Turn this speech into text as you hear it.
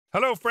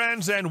Hello,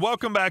 friends, and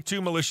welcome back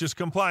to Malicious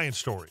Compliance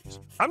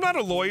Stories. I'm not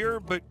a lawyer,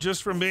 but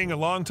just from being a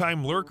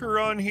longtime lurker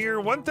on here,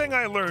 one thing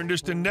I learned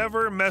is to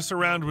never mess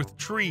around with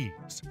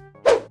trees.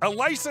 A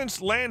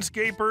licensed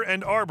landscaper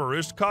and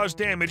arborist caused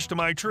damage to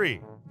my tree.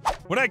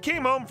 When I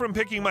came home from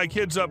picking my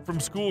kids up from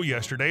school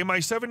yesterday, my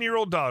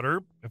 7-year-old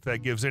daughter, if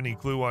that gives any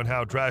clue on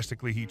how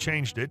drastically he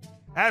changed it,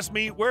 asked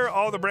me where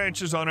all the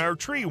branches on our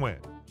tree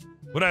went.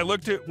 When I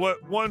looked at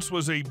what once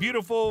was a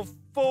beautiful,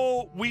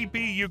 full,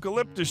 weepy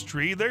eucalyptus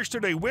tree, there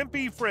stood a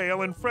wimpy,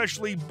 frail, and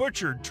freshly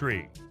butchered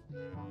tree.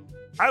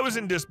 I was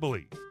in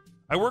disbelief.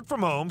 I work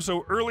from home,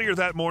 so earlier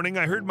that morning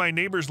I heard my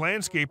neighbor's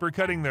landscaper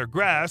cutting their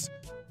grass.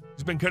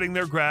 He's been cutting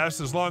their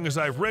grass as long as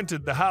I've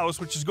rented the house,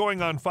 which is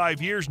going on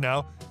 5 years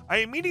now. I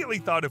immediately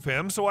thought of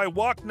him, so I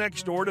walked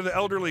next door to the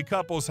elderly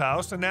couple's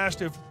house and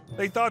asked if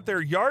they thought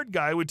their yard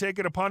guy would take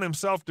it upon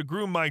himself to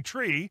groom my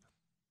tree.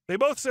 They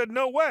both said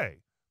no way,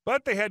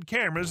 but they had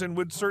cameras and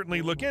would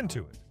certainly look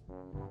into it.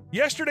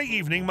 Yesterday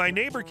evening, my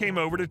neighbor came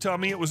over to tell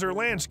me it was her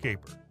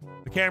landscaper.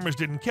 The cameras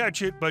didn't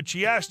catch it, but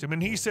she asked him,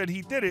 and he said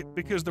he did it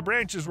because the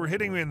branches were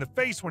hitting me in the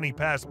face when he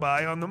passed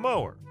by on the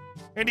mower,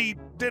 and he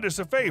did us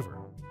a favor.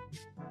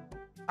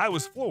 I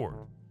was floored.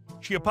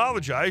 She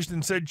apologized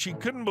and said she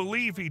couldn't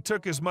believe he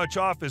took as much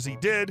off as he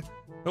did.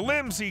 The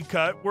limbs he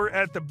cut were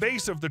at the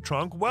base of the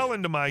trunk, well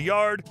into my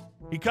yard.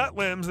 He cut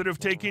limbs that have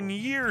taken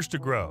years to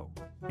grow.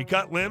 He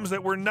cut limbs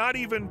that were not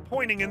even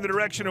pointing in the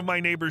direction of my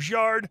neighbor's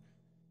yard.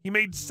 He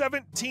made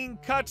 17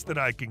 cuts that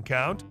I can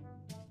count.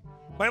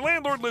 My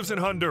landlord lives in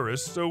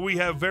Honduras, so we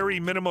have very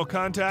minimal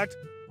contact.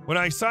 When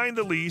I signed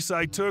the lease,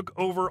 I took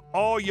over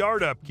all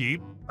yard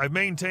upkeep. I've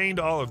maintained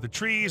all of the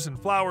trees and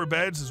flower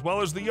beds as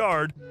well as the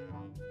yard.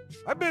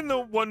 I've been the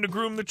one to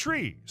groom the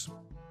trees.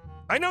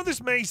 I know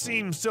this may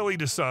seem silly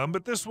to some,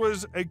 but this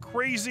was a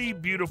crazy,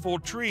 beautiful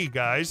tree,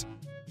 guys.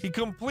 He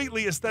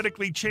completely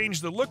aesthetically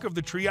changed the look of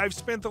the tree I've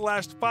spent the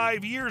last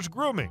 5 years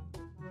grooming.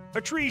 A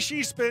tree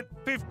she spent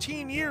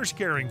 15 years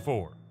caring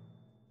for.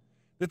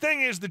 The thing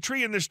is, the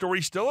tree in this story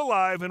is still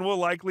alive and will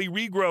likely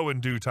regrow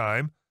in due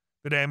time.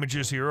 The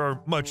damages here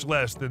are much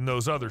less than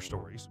those other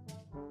stories.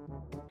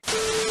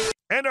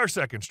 And our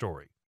second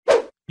story.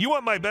 You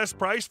want my best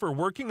price for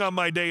working on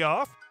my day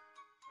off?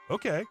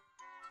 Okay.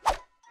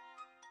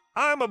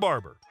 I'm a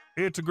barber.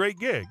 It's a great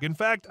gig. In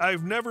fact,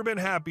 I've never been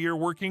happier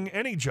working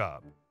any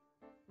job.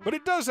 But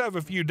it does have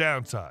a few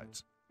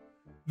downsides.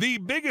 The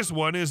biggest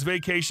one is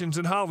vacations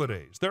and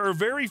holidays. There are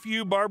very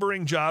few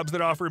barbering jobs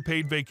that offer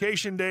paid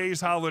vacation days,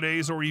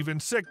 holidays, or even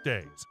sick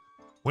days.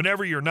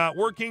 Whenever you're not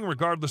working,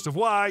 regardless of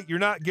why, you're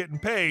not getting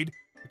paid,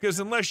 because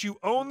unless you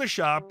own the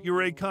shop,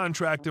 you're a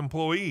contract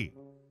employee.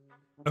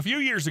 A few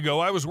years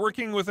ago, I was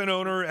working with an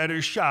owner at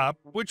his shop,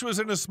 which was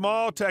in a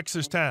small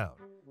Texas town.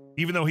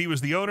 Even though he was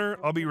the owner,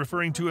 I'll be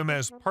referring to him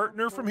as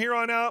partner from here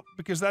on out,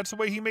 because that's the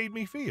way he made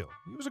me feel.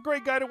 He was a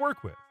great guy to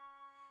work with.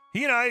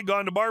 He and I had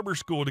gone to barber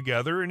school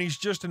together, and he's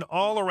just an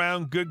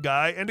all-around good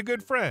guy and a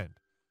good friend.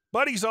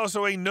 But he's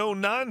also a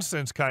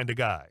no-nonsense kind of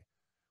guy.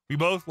 We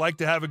both like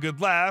to have a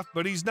good laugh,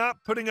 but he's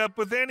not putting up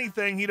with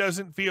anything he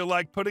doesn't feel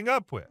like putting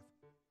up with.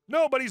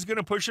 Nobody's going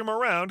to push him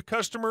around,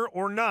 customer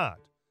or not.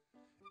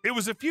 It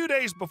was a few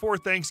days before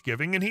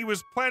Thanksgiving, and he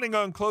was planning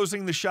on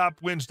closing the shop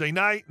Wednesday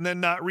night and then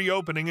not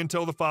reopening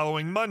until the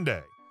following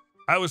Monday.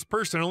 I was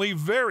personally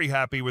very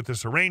happy with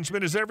this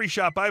arrangement, as every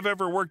shop I've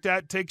ever worked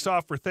at takes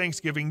off for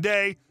Thanksgiving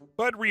Day,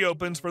 but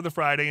reopens for the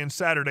Friday and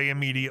Saturday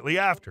immediately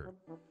after.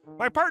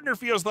 My partner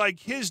feels like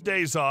his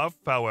days off,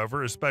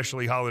 however,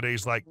 especially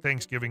holidays like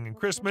Thanksgiving and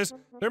Christmas,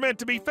 they're meant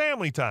to be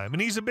family time,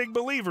 and he's a big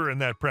believer in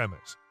that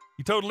premise.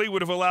 He totally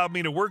would have allowed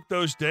me to work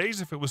those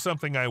days if it was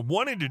something I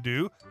wanted to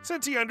do,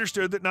 since he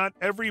understood that not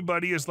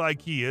everybody is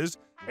like he is,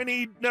 and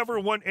he'd never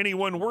want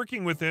anyone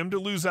working with him to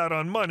lose out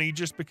on money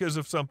just because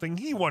of something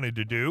he wanted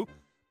to do.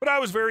 But I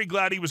was very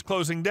glad he was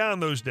closing down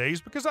those days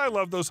because I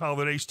love those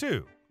holidays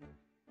too.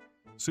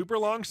 Super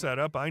long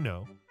setup, I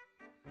know.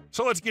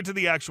 So let's get to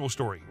the actual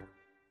story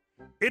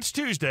here. It's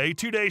Tuesday,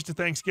 2 days to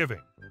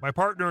Thanksgiving. My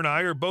partner and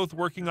I are both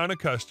working on a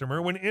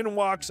customer when in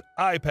walks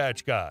Eye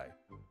Patch Guy.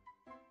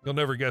 You'll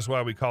never guess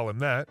why we call him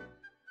that.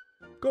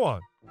 Go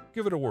on,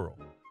 give it a whirl.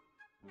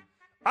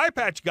 Eye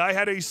Patch Guy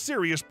had a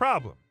serious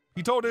problem.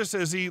 He told us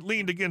as he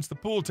leaned against the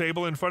pool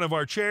table in front of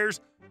our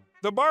chairs,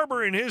 the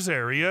barber in his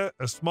area,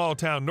 a small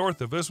town north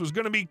of us, was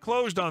going to be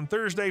closed on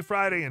Thursday,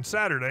 Friday, and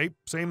Saturday,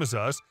 same as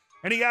us,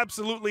 and he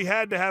absolutely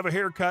had to have a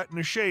haircut and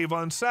a shave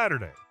on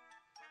Saturday.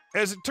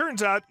 As it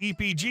turns out,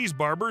 EPG's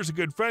barber is a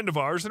good friend of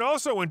ours and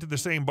also went to the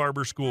same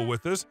barber school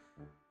with us.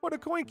 What a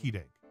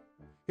coinky-dink.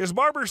 His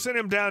barber sent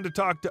him down to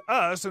talk to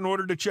us in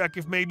order to check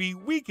if maybe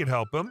we could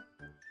help him.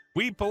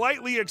 We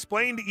politely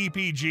explained to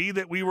EPG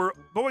that we were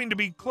going to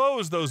be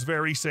closed those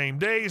very same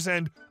days,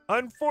 and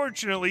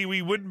unfortunately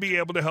we wouldn't be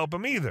able to help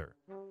him either.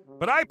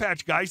 But Eye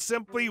Patch Guy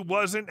simply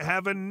wasn't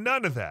having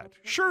none of that.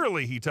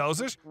 Surely, he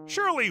tells us,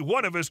 surely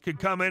one of us could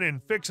come in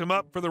and fix him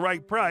up for the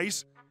right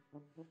price.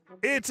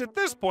 It's at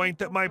this point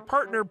that my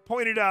partner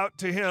pointed out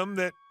to him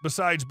that,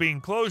 besides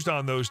being closed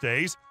on those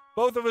days,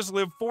 both of us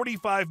live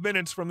 45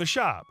 minutes from the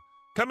shop.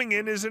 Coming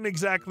in isn't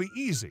exactly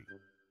easy.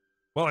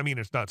 Well, I mean,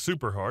 it's not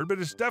super hard, but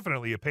it's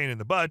definitely a pain in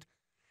the butt.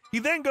 He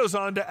then goes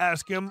on to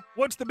ask him,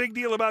 what's the big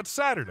deal about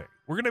Saturday?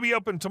 We're going to be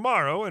open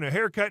tomorrow, and a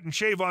haircut and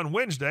shave on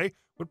Wednesday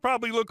would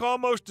probably look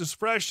almost as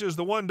fresh as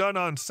the one done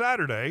on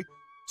Saturday,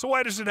 so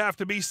why does it have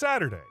to be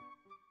Saturday?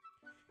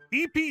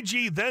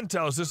 EPG then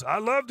tells us, I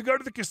love to go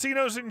to the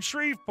casinos in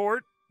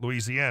Shreveport,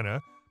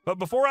 Louisiana, but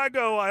before I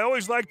go, I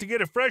always like to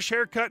get a fresh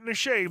haircut and a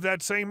shave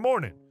that same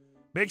morning.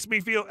 Makes me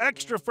feel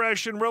extra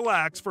fresh and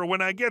relaxed for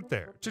when I get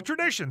there. It's a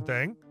tradition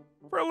thing,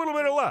 for a little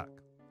bit of luck.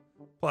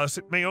 Plus,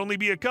 it may only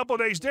be a couple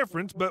days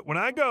difference, but when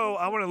I go,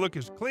 I want to look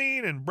as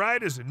clean and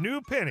bright as a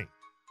new penny.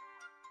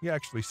 He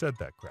actually said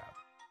that crap.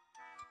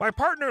 My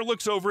partner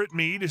looks over at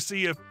me to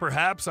see if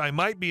perhaps I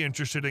might be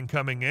interested in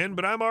coming in,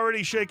 but I'm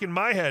already shaking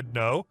my head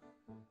no.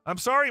 I'm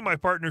sorry, my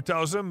partner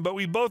tells him, but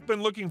we've both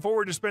been looking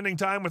forward to spending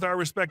time with our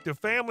respective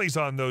families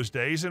on those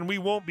days, and we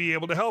won't be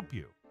able to help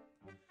you.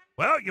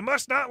 Well, you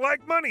must not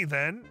like money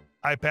then,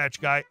 Eye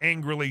Patch Guy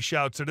angrily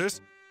shouts at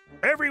us.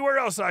 Everywhere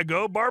else I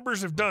go,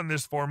 barbers have done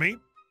this for me.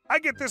 I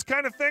get this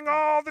kind of thing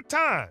all the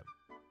time.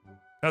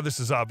 Now, this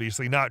is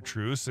obviously not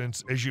true,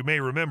 since, as you may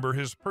remember,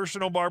 his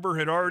personal barber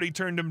had already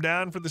turned him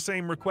down for the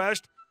same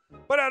request,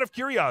 but out of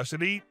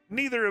curiosity,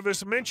 neither of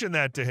us mentioned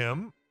that to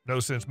him. No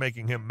sense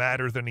making him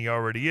madder than he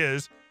already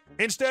is.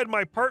 Instead,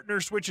 my partner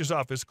switches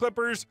off his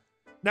clippers.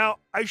 Now,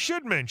 I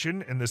should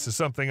mention, and this is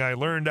something I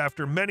learned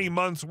after many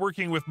months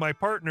working with my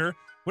partner,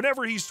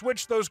 whenever he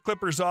switched those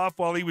clippers off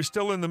while he was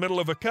still in the middle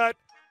of a cut,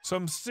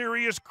 some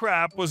serious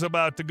crap was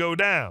about to go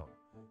down.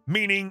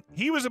 Meaning,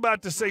 he was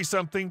about to say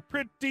something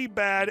pretty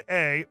bad,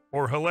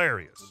 or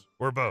hilarious,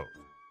 or both.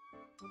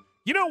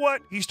 You know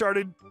what? He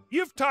started,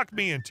 you've talked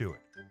me into it.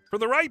 For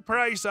the right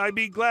price, I'd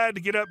be glad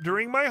to get up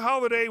during my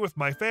holiday with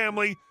my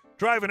family,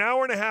 drive an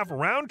hour and a half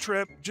round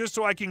trip just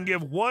so I can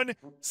give one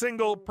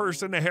single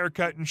person a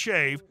haircut and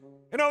shave,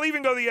 and I'll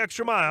even go the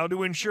extra mile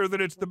to ensure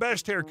that it's the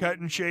best haircut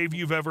and shave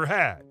you've ever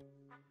had.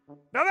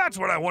 Now that's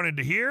what I wanted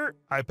to hear,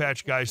 Eye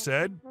Patch Guy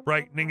said,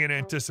 brightening in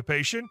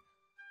anticipation.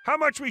 How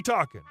much we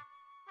talking?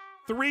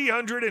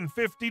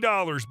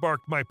 $350,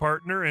 barked my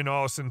partner in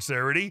all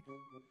sincerity.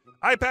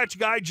 Eye Patch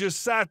Guy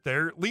just sat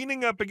there,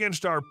 leaning up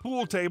against our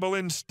pool table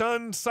in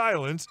stunned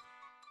silence.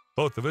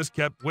 Both of us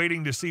kept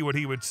waiting to see what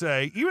he would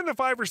say. Even the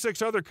 5 or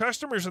 6 other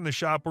customers in the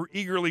shop were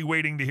eagerly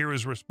waiting to hear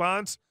his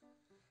response.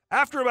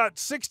 After about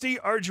 60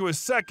 arduous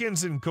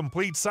seconds in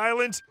complete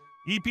silence,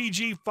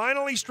 EPG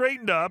finally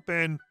straightened up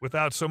and,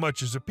 without so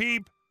much as a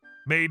peep,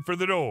 made for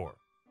the door.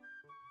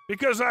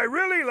 Because I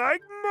really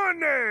like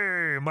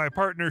money, my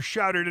partner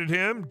shouted at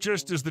him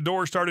just as the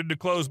door started to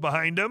close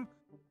behind him.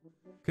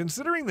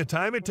 Considering the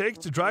time it takes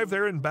to drive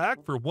there and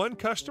back for one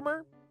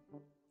customer,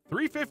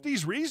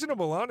 $350's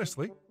reasonable,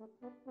 honestly.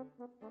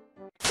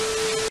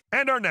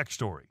 And our next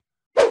story.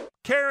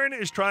 Karen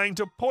is trying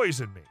to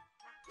poison me.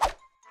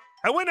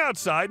 I went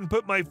outside and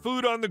put my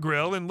food on the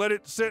grill and let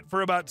it sit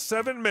for about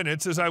 7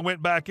 minutes as I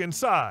went back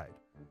inside.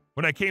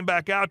 When I came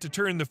back out to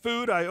turn the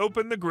food, I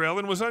opened the grill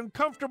and was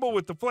uncomfortable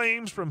with the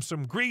flames from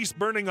some grease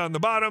burning on the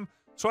bottom,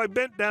 so I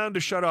bent down to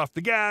shut off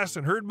the gas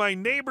and heard my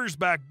neighbor's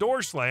back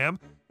door slam,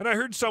 and I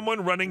heard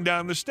someone running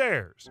down the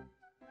stairs.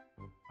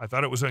 I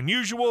thought it was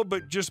unusual,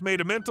 but just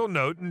made a mental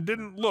note and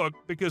didn't look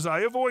because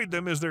I avoid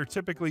them as they're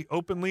typically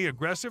openly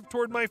aggressive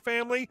toward my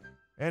family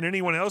and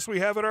anyone else we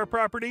have at our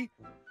property.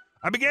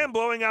 I began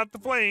blowing out the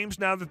flames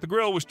now that the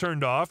grill was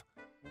turned off.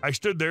 I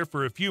stood there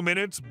for a few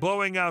minutes,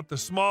 blowing out the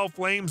small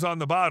flames on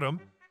the bottom.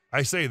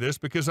 I say this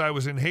because I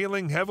was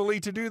inhaling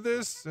heavily to do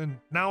this, and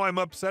now I'm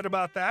upset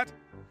about that.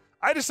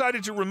 I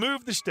decided to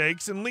remove the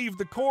steaks and leave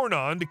the corn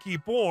on to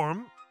keep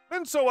warm,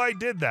 and so I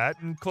did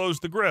that and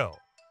closed the grill.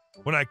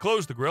 When I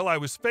closed the grill, I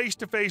was face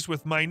to face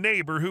with my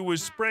neighbor who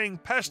was spraying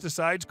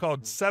pesticides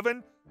called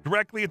 7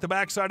 directly at the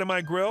backside of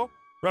my grill,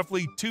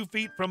 roughly 2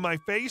 feet from my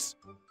face.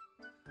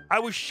 I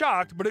was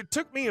shocked, but it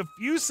took me a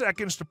few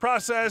seconds to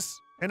process,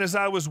 and as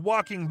I was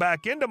walking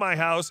back into my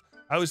house,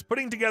 I was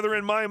putting together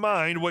in my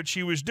mind what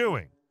she was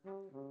doing.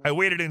 I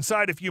waited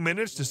inside a few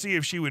minutes to see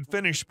if she would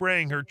finish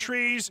spraying her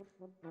trees.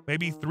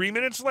 Maybe 3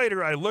 minutes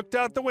later, I looked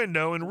out the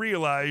window and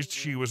realized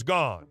she was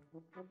gone.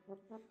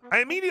 I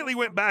immediately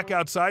went back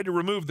outside to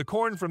remove the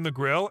corn from the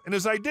grill, and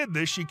as I did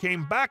this, she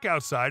came back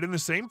outside in the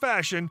same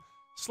fashion,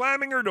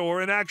 slamming her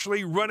door and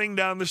actually running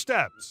down the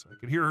steps. I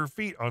could hear her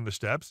feet on the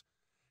steps.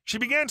 She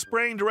began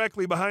spraying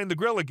directly behind the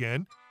grill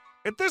again.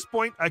 At this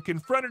point, I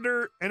confronted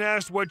her and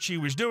asked what she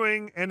was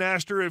doing and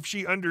asked her if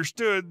she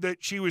understood that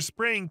she was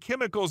spraying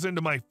chemicals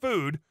into my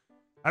food.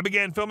 I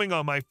began filming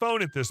on my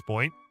phone at this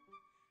point.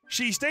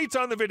 She states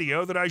on the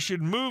video that I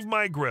should move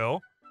my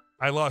grill.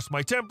 I lost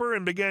my temper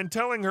and began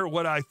telling her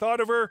what I thought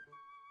of her.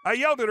 I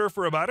yelled at her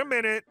for about a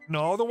minute, and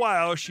all the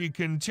while she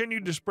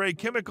continued to spray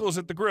chemicals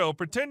at the grill,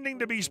 pretending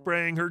to be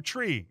spraying her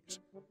trees.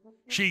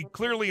 She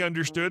clearly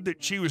understood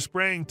that she was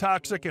spraying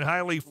toxic and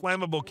highly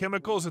flammable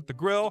chemicals at the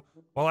grill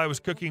while I was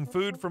cooking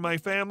food for my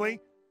family.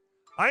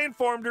 I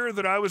informed her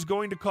that I was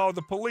going to call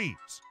the police.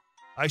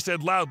 I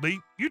said loudly,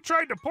 "You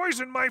tried to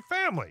poison my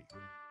family."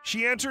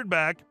 She answered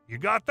back, "You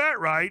got that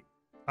right."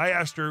 I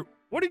asked her,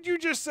 "What did you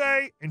just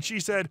say?" And she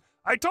said,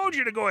 I told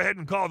you to go ahead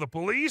and call the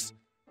police.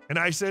 And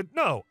I said,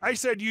 no. I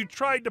said, you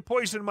tried to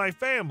poison my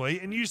family,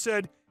 and you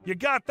said, you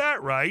got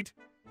that right.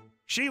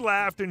 She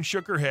laughed and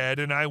shook her head,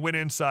 and I went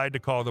inside to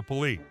call the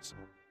police.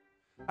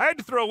 I had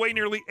to throw away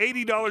nearly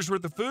 $80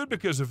 worth of food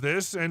because of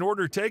this and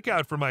order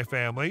takeout for my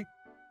family.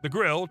 The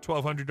grill,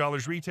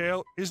 $1,200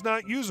 retail, is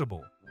not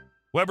usable.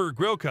 Weber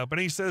Grill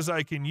Company says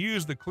I can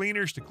use the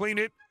cleaners to clean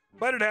it,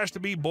 but it has to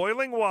be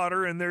boiling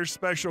water and there's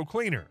special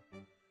cleaner.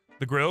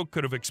 The grill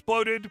could have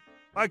exploded.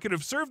 I could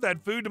have served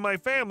that food to my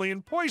family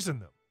and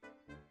poisoned them.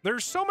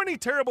 There's so many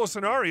terrible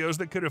scenarios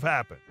that could have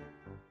happened.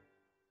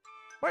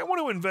 Might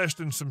want to invest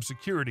in some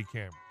security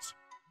cameras.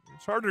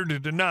 It's harder to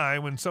deny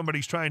when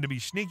somebody's trying to be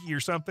sneaky or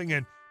something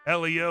and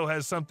LEO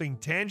has something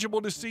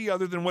tangible to see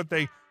other than what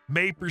they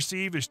may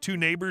perceive as two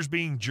neighbors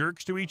being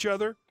jerks to each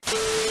other.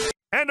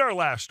 And our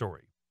last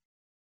story.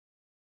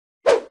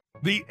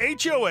 The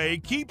HOA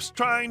keeps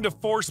trying to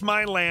force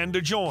my land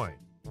to join.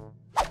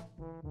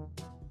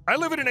 I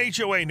live in an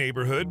HOA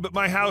neighborhood, but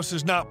my house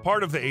is not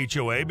part of the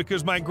HOA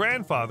because my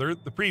grandfather,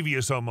 the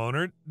previous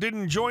homeowner,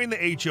 didn't join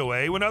the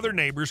HOA when other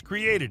neighbors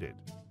created it.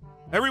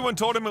 Everyone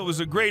told him it was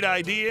a great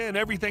idea and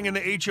everything in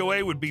the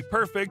HOA would be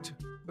perfect,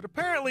 but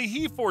apparently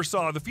he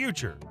foresaw the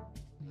future.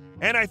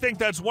 And I think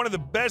that's one of the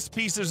best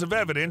pieces of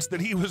evidence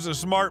that he was a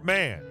smart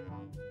man.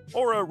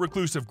 Or a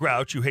reclusive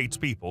grouch who hates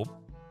people.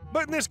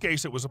 But in this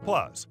case, it was a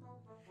plus.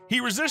 He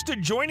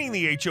resisted joining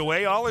the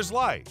HOA all his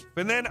life,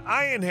 and then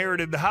I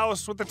inherited the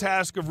house with the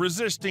task of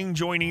resisting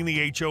joining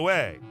the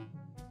HOA.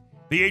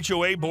 The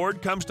HOA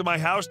board comes to my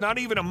house not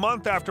even a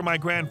month after my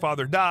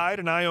grandfather died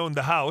and I owned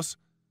the house.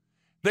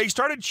 They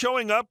started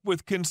showing up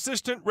with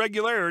consistent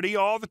regularity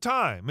all the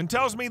time and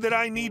tells me that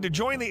I need to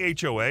join the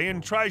HOA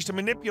and tries to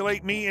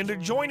manipulate me into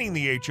joining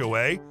the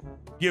HOA,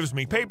 gives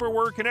me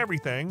paperwork and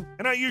everything,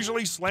 and I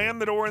usually slam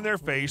the door in their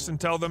face and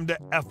tell them to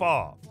F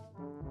off.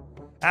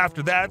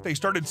 After that, they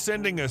started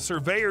sending a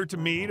surveyor to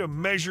me to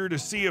measure to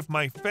see if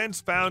my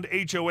fence found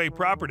HOA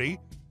property.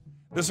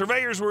 The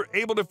surveyors were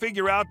able to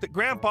figure out that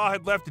Grandpa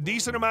had left a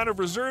decent amount of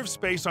reserve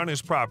space on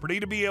his property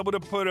to be able to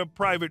put a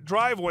private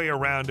driveway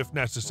around if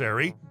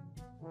necessary.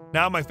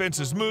 Now my fence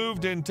has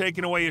moved and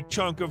taken away a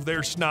chunk of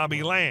their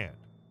snobby land.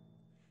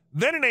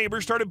 Then a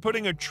neighbor started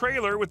putting a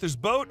trailer with his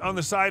boat on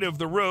the side of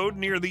the road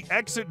near the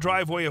exit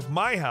driveway of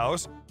my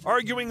house,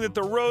 arguing that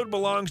the road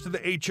belongs to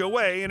the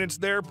HOA and it's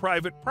their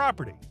private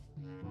property.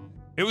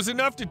 It was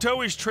enough to tow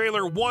his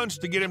trailer once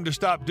to get him to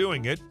stop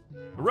doing it.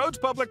 The road's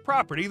public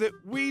property that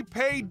we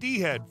pay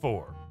D-head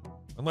for,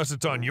 unless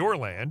it's on your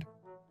land.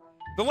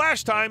 The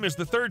last time is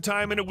the third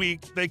time in a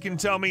week they can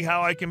tell me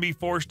how I can be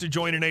forced to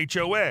join an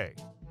HOA.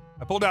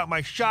 I pulled out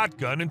my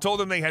shotgun and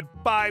told them they had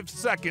 5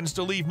 seconds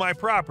to leave my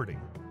property.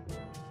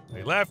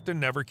 They left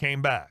and never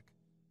came back.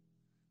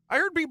 I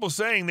heard people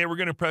saying they were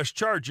going to press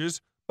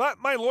charges, but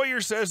my lawyer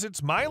says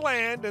it's my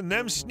land and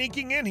them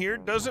sneaking in here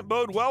doesn't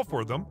bode well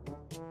for them.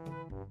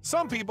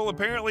 Some people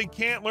apparently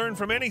can't learn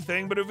from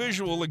anything but a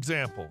visual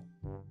example,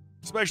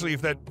 especially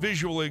if that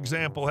visual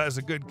example has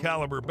a good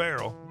caliber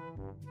barrel.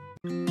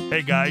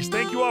 Hey guys,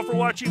 thank you all for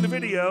watching the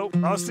video.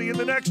 I'll see you in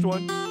the next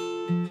one.